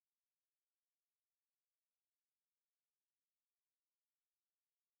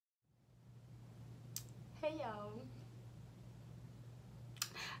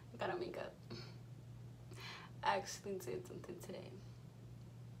got on makeup. I actually did something today,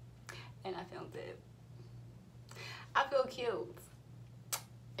 and I filmed it. I feel cute,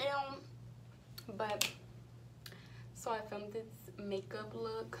 but so I filmed this makeup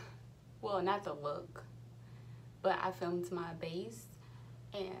look. Well, not the look, but I filmed my base,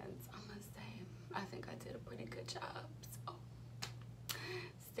 and I must say, I think I did a pretty good job. So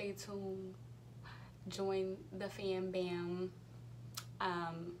stay tuned, join the fam bam.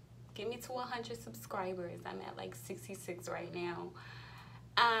 Get me to 100 subscribers. I'm at like 66 right now.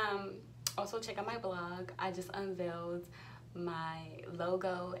 Also check out my blog. I just unveiled my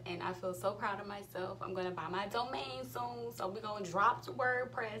logo and I feel so proud of myself. I'm gonna buy my domain soon, so we're gonna drop to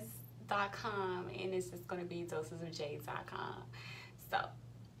WordPress.com and it's just gonna be DosesofJay.com. So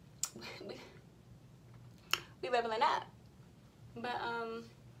we leveling up. But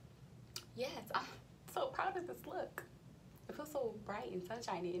yes, I'm so proud of this look. It feels so bright and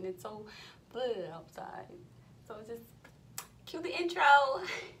sunshiny, and it's so good outside. So just cue the intro.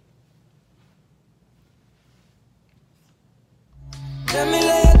 Let me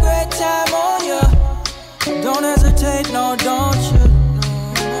lay a great time on you. Don't hesitate, no, don't you?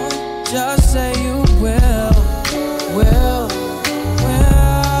 No. Just say you will.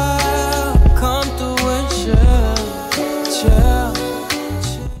 Come through and chill.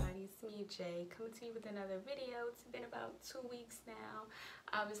 It's me, Jay, coming to you with another video. It's been about 2 weeks now.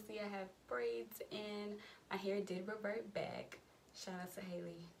 Obviously, I have braids and my hair did revert back. Shout out to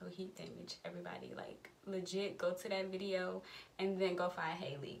Haley, no heat damage. Everybody, like, legit go to that video and then go find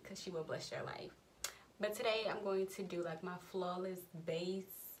Haley because she will bless your life. But today I'm going to do like my flawless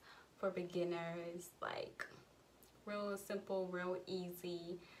base for beginners, like real simple, real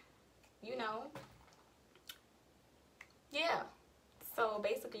easy, you know. Yeah, so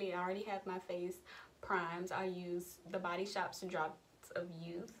basically I already have my face primed. I use the Body Shop's Drops of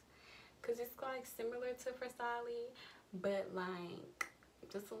Youth because it's like similar to Versailles, but like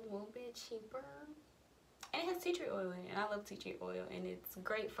just a little bit cheaper, and it has tea tree oil in it, and I love tea tree oil, and it's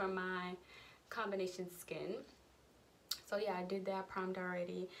great for my combination skin. So yeah, I did that, primed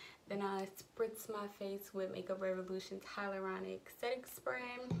already. Then I spritzed my face with Makeup Revolution's Hyaluronic Setting Spray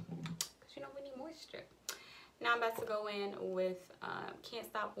because you know we need moisture. Now I'm about to go in with Can't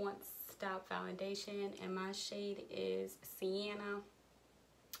Stop, Won't Stop foundation, and my shade is Sienna.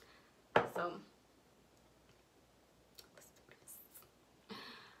 So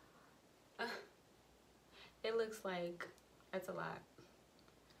it looks like that's a lot.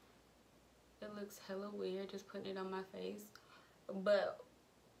 It looks hella weird just putting it on my face, but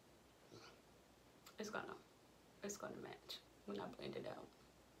it's gonna match when I blend it out.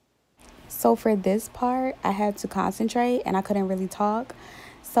 So for this part, I had to concentrate and I couldn't really talk.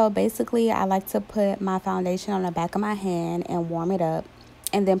 So basically, I like to put my foundation on the back of my hand and warm it up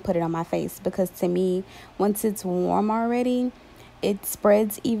and then put it on my face, because to me, once it's warm already, it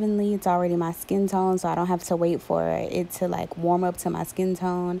spreads evenly. It's already my skin tone, so I don't have to wait for it to like warm up to my skin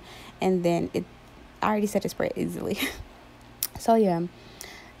tone, and then I already set it spread easily. So yeah,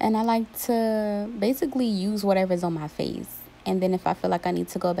 and I like to basically use whatever's on my face, and then if I feel like I need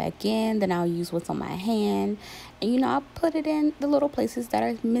to go back in, then I'll use what's on my hand, and you know, I'll put it in the little places that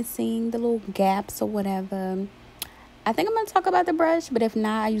are missing, the little gaps or whatever. I think I'm going to talk about the brush, but if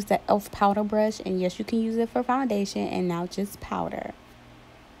not, I use the e.l.f. powder brush. And yes, you can use it for foundation, and now just powder.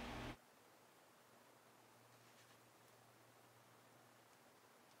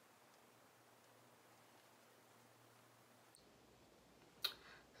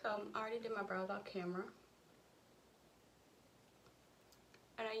 So I already did my brows off camera.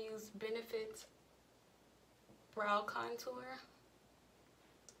 And I use Benefit Brow Contour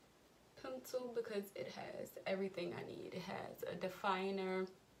pencil because it has everything I need. It has a definer,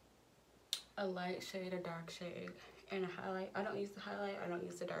 a light shade, a dark shade, and a highlight. I don't use the highlight, I don't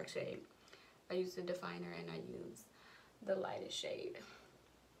use the dark shade. I use the definer and I use the lightest shade.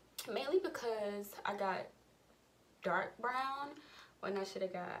 Mainly because I got dark brown when I should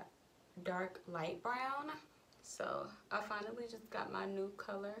have got dark light brown. So I finally just got my new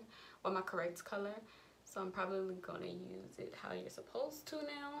color, or my correct color. So I'm probably gonna use it how you're supposed to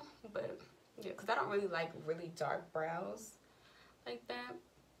now. But yeah, because I don't really like really dark brows like that,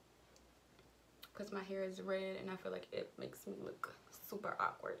 because my hair is red and I feel like it makes me look super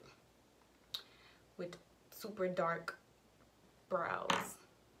awkward with super dark brows.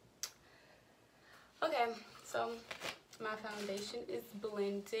 Okay, so my foundation is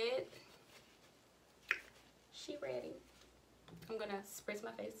blended. She ready. I'm gonna spritz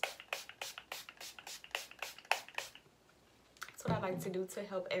my face. That's what I like to do to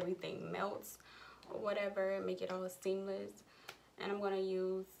help everything melt or whatever, make it all seamless. And I'm gonna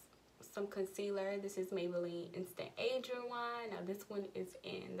use some concealer. This is Maybelline Instant Age Rewind. Now this one is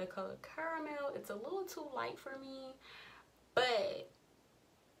in the color Caramel. It's a little too light for me, but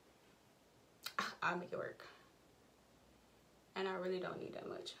I'll make it work. And I really don't need that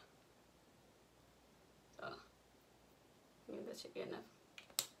much. So, yeah, that should be enough.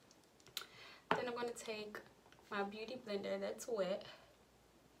 Then I'm going to take my beauty blender that's wet.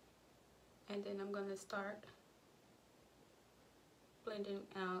 And then I'm going to start blending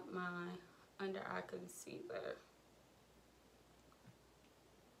out my under eye concealer.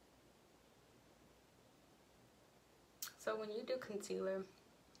 So when you do concealer,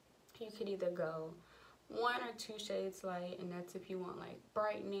 you could either go 1 or 2 shades light, and that's if you want like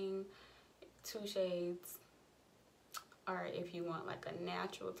brightening, 2 shades, or if you want like a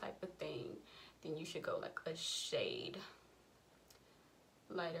natural type of thing, then you should go like a shade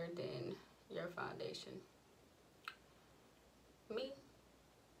lighter than your foundation. Me,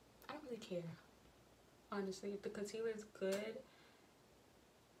 I don't really care. Honestly, if the concealer is good,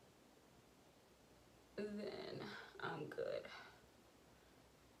 then I'm good.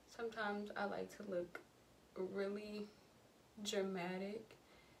 Sometimes I like to look really dramatic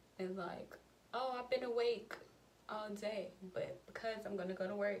and like, oh, I've been awake all day, but because I'm gonna go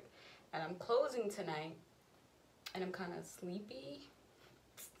to work and I'm closing tonight and I'm kind of sleepy,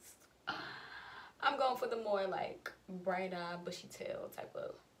 I'm going for the more like bright eye, bushy tail type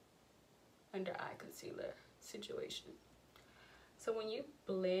of under eye concealer situation. So when you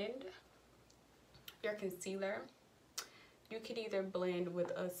blend your concealer, you could either blend with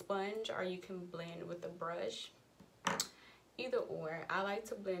a sponge or you can blend with a brush. Either or. I like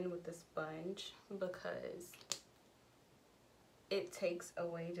to blend with the sponge because it takes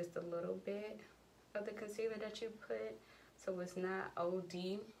away just a little bit of the concealer that you put, so it's not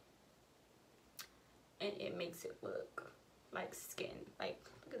OD. And it makes it look like skin. Like,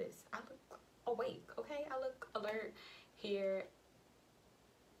 look at this. I look awake, okay? I look alert, here,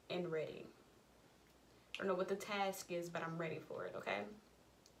 and ready. I don't know what the task is, but I'm ready for it, okay?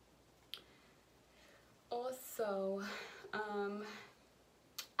 Also,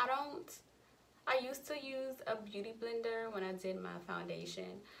 I used to use a beauty blender when I did my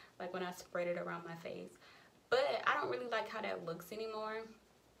foundation, like when I spread it around my face. But I don't really like how that looks anymore.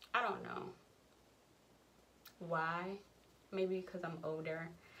 I don't know why. Maybe because I'm older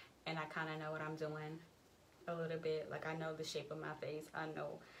and I kind of know what I'm doing a little bit. Like, I know the shape of my face. I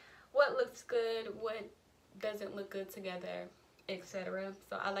know what looks good, what doesn't look good together, etc.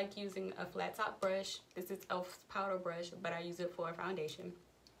 So I like using a flat top brush. This is e.l.f.'s powder brush, but I use it for foundation.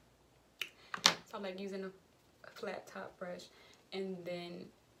 So I like using a flat top brush. And then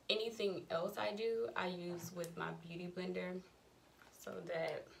anything else I do, I use with my beauty blender, so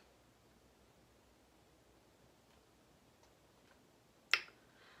that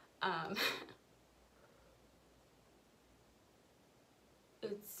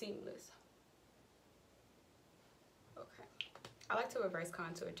it's seamless. Okay. I like to reverse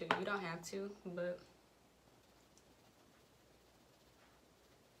contour too. You don't have to, but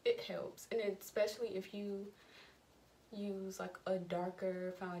it helps. And especially if you use like a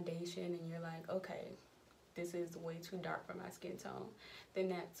darker foundation and you're like, okay, this is way too dark for my skin tone, then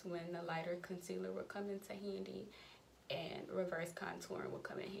that's when the lighter concealer will come into handy, and reverse contouring will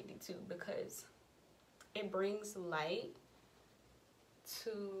come in handy too, because it brings light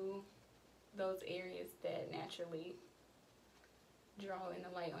to those areas that naturally draw in the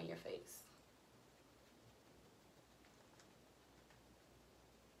light on your face.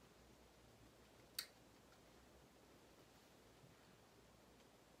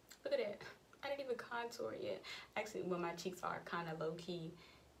 Look at that. I didn't even contour yet. Actually, when my cheeks are kind of low-key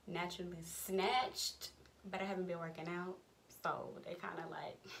naturally snatched, but I haven't been working out, so they kind of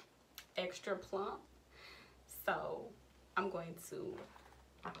like extra plump. So I'm going to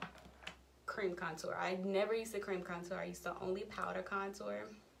cream contour. I never used to cream contour. I used to only powder contour.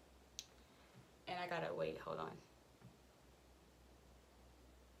 And I gotta wait, hold on.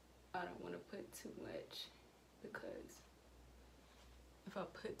 I don't want to put too much, because if I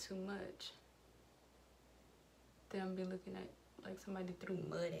put too much, then I'll be looking at like somebody threw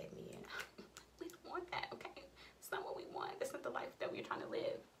mud at me, and we don't want that, okay? It's not what we want. That's not the life that we're trying to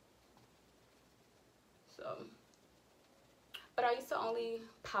live. So, but I used to only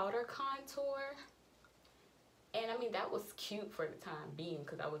powder contour, and I mean, that was cute for the time being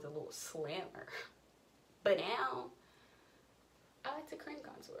because I was a little slimmer. But now I like to cream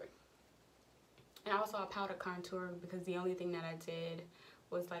contour. And also I powder contour because the only thing that I did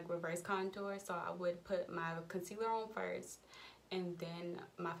was like reverse contour. So I would put my concealer on first and then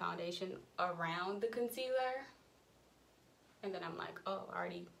my foundation around the concealer. And then I'm like, oh, I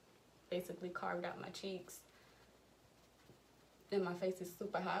already basically carved out my cheeks. And my face is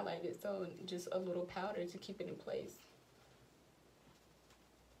super highlighted, so just a little powder to keep it in place.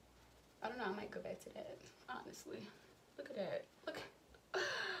 I don't know, I might go back to that, honestly. Look at that. Look.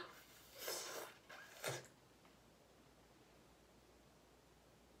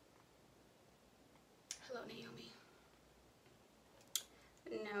 Hello, Naomi.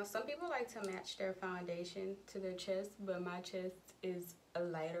 Now, some people like to match their foundation to their chest, but my chest is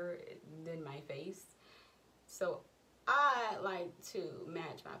lighter than my face. So I like to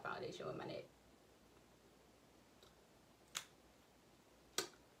match my foundation with my neck.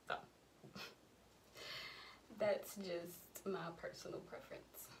 So that's just my personal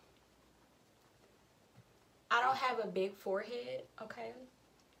preference. I don't have a big forehead, okay?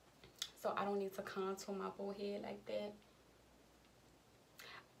 So I don't need to contour my forehead like that.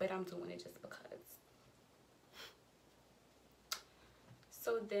 But I'm doing it just because.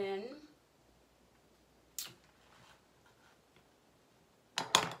 So then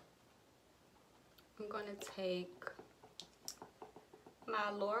I'm going to take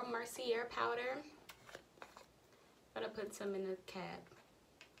my Mercier powder. I'm going to put some in the cap.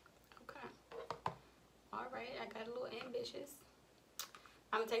 Okay. Alright, I got a little ambitious.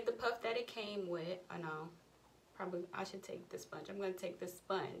 I'm going to take the puff that it came with. I know. Probably I should take the sponge. I'm going to take the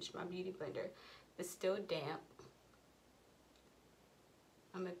sponge, my beauty blender. It's still damp.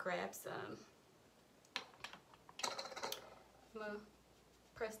 I'm going to grab some. I'm going to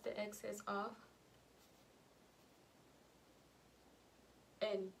press the excess off.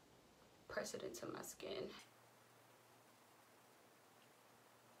 And press it into my skin.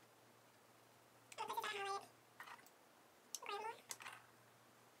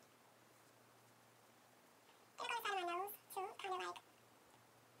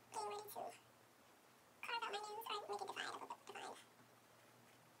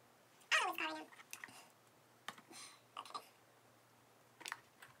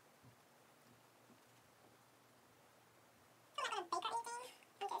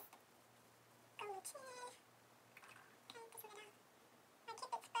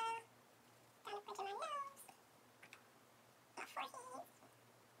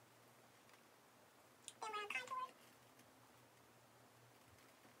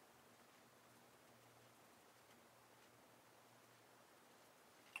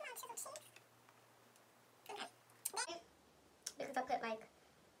 Because I put like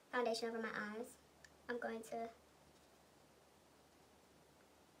foundation over my eyes, I'm going to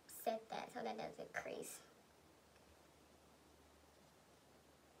set that so that doesn't crease.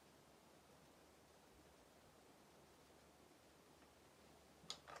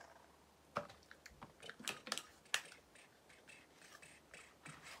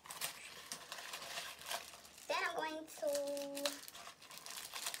 Then I'm going to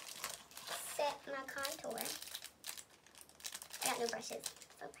set my contour. I got new brushes,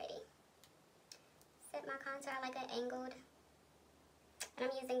 so pretty. Set my contour like an angled. And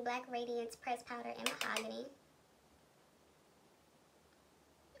I'm using Black Radiance pressed powder and mahogany.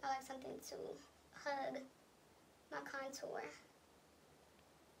 I like something to hug my contour,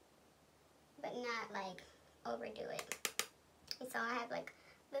 but not like overdo it. And so I have like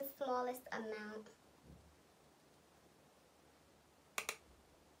the smallest amount.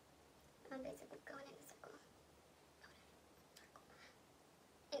 I'm basically going in a circle.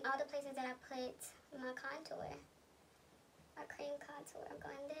 In all the places that I put my contour, my cream contour, I'm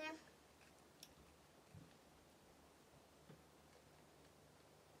going there.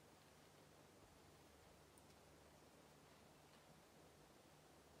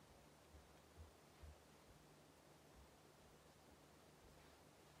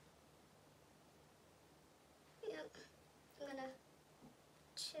 Yep, I'm gonna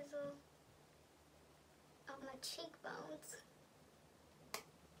chisel out my cheekbones.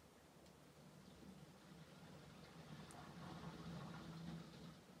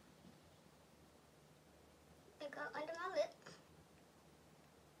 They go under my lip.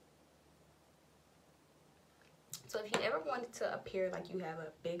 So if you ever wanted to appear like you have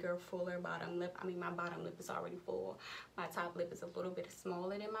a bigger, fuller bottom lip, I mean my bottom lip is already full. My top lip is a little bit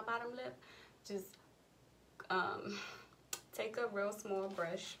smaller than my bottom lip. Just take a real small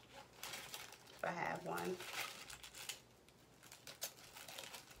brush, if I have one.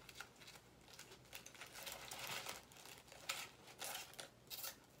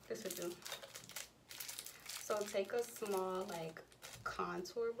 This would do. So take a small like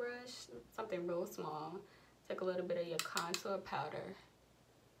contour brush, something real small. Take a little bit of your contour powder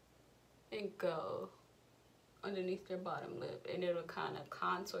and go underneath your bottom lip, and it'll kind of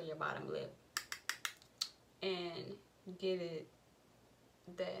contour your bottom lip and give it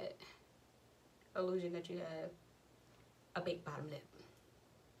that illusion that you have a big bottom lip.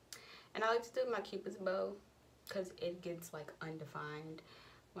 And I like to do my Cupid's bow because it gets like undefined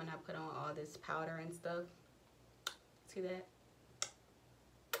when I put on all this powder and stuff. See that?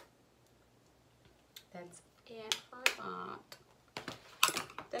 That's it for that.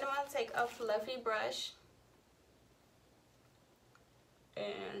 Then I'm going to take a fluffy brush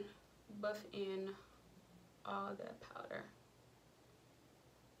and buff in all that powder.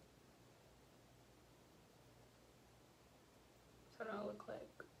 So I don't look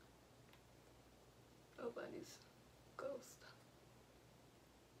like nobody's ghost.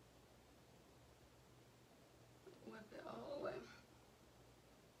 Whip it all away.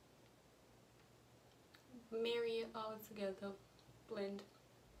 Marry it all together. Blend.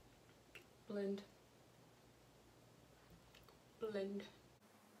 Blend. Blend.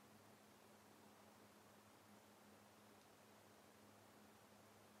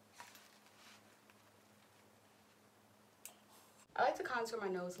 I like to contour my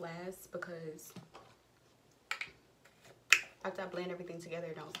nose last because after I blend everything together,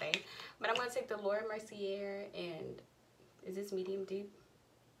 it don't stay. But I'm going to take the Mercier and, is this medium deep?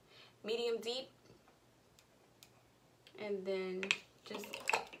 Medium deep. And then just,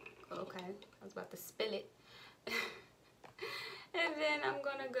 okay, I was about to spill it. And then I'm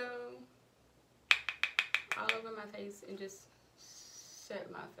going to go all over my face and just set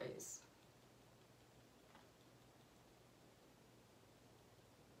my face.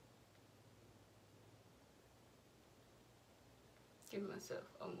 Give myself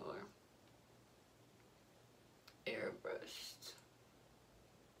a more airbrushed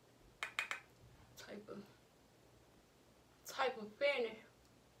type of finish.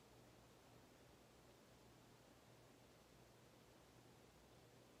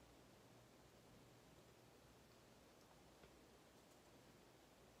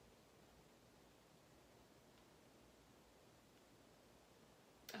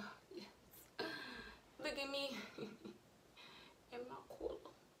 Oh yes, look at me.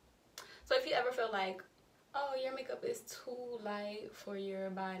 So if you ever feel like, oh, your makeup is too light for your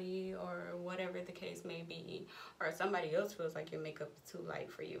body or whatever the case may be, or somebody else feels like your makeup is too light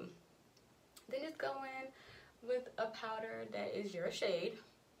for you, then just go in with a powder that is your shade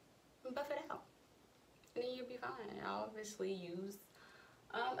and buff it out. And then you'll be fine. I obviously use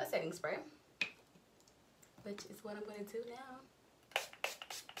a setting spray, which is what I'm going to do now.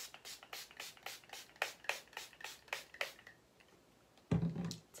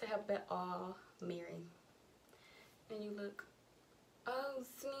 Help it all marry, and you look, oh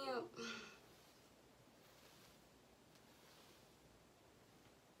snap.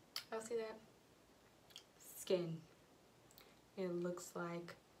 Y'all see that? Skin. It looks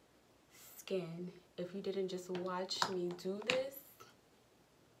like skin. If you didn't just watch me do this,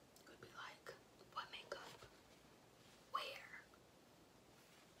 you would be like, what makeup? Where?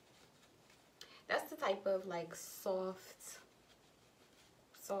 That's the type of like soft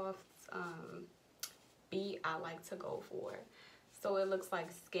beat I like to go for. So it looks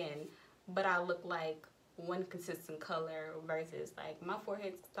like skin, but I look like one consistent color versus like my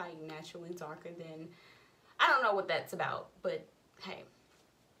forehead's like naturally darker than, I don't know what that's about, but hey.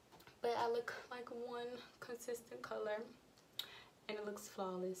 But I look like one consistent color and it looks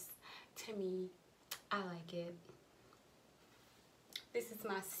flawless to me. I like it. This is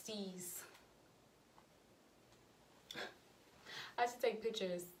my steez. I should take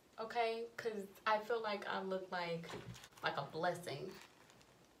pictures, okay? Because I feel like I look like a blessing.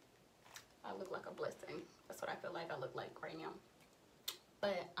 I look like a blessing. That's what I feel like I look like right now.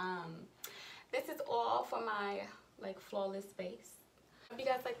 But this is all for my like flawless face. Hope you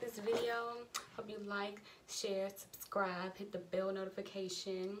guys like this video. Hope you like, share, subscribe, hit the bell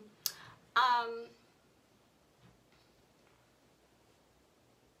notification.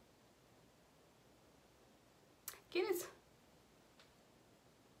 Get it.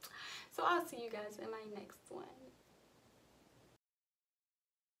 So I'll see you guys in my next one.